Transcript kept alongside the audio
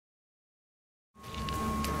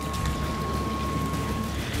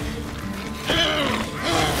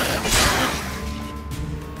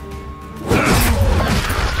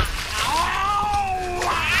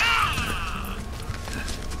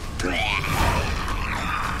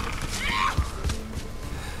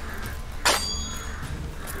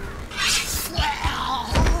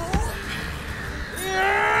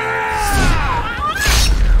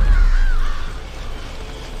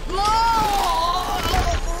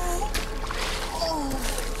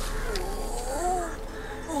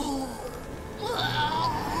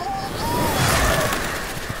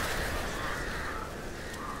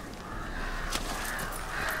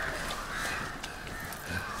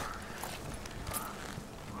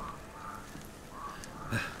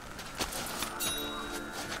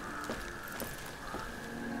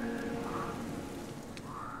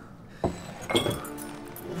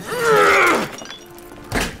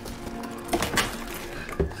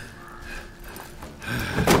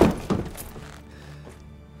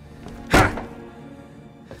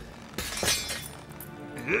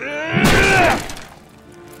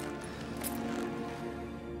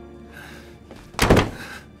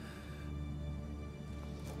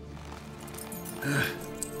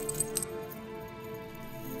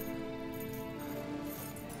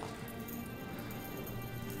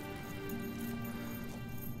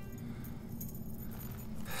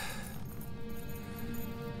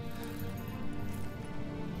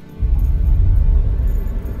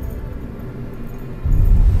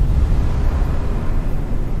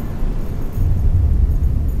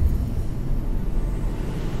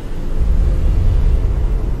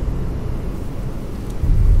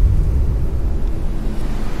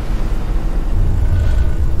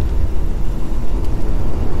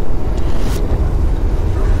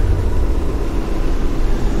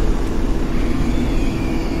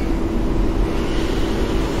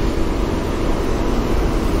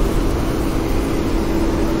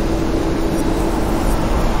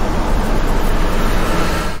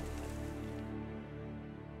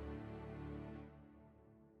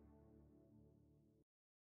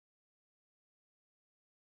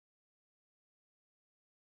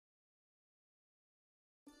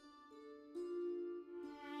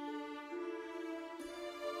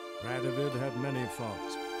Radovid had many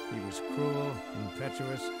faults. He was cruel,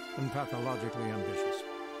 impetuous, and pathologically ambitious.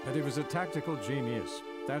 But he was a tactical genius,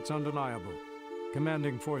 that's undeniable.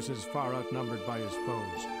 Commanding forces far outnumbered by his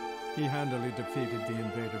foes, he handily defeated the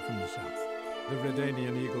invader from the south. The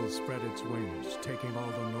Redanian eagle spread its wings, taking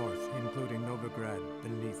all the north, including Novigrad,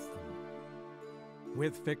 beneath them.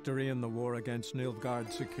 With victory in the war against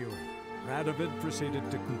Nilfgaard secured, Radovid proceeded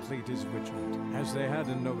to complete his witch hunt. As they had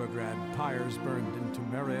in Novigrad, pyres burned into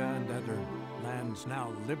Meria and Edirn, lands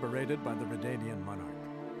now liberated by the Redanian monarch.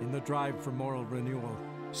 In the drive for moral renewal,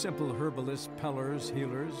 simple herbalists, pellers,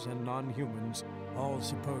 healers, and non-humans, all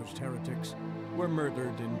supposed heretics, were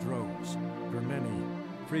murdered in droves. For many,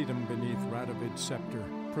 freedom beneath Radovid's scepter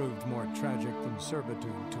proved more tragic than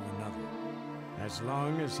servitude to another. As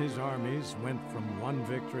long as his armies went from one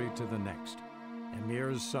victory to the next,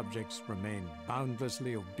 Emir's subjects remained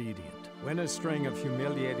boundlessly obedient. When a string of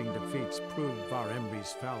humiliating defeats proved Var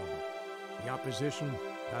Emreis fallible, the opposition,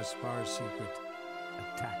 thus far secret,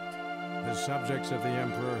 attacked. The subjects of the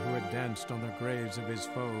Emperor who had danced on the graves of his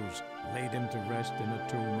foes laid him to rest in a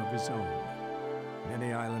tomb of his own.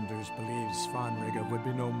 Many islanders believed Svanrige would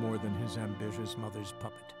be no more than his ambitious mother's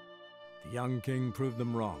puppet. The young king proved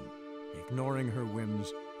them wrong, ignoring her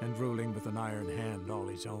whims and ruling with an iron hand all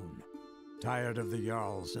his own. Tired of the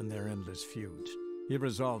Jarls and their endless feuds, he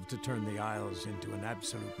resolved to turn the Isles into an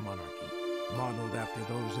absolute monarchy, modeled after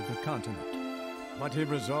those of the continent. What he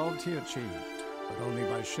resolved he achieved, but only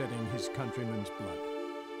by shedding his countrymen's blood.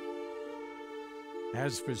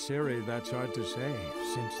 As for Ciri, that's hard to say,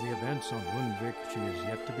 since the events on Undvik she is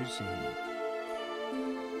yet to be seen.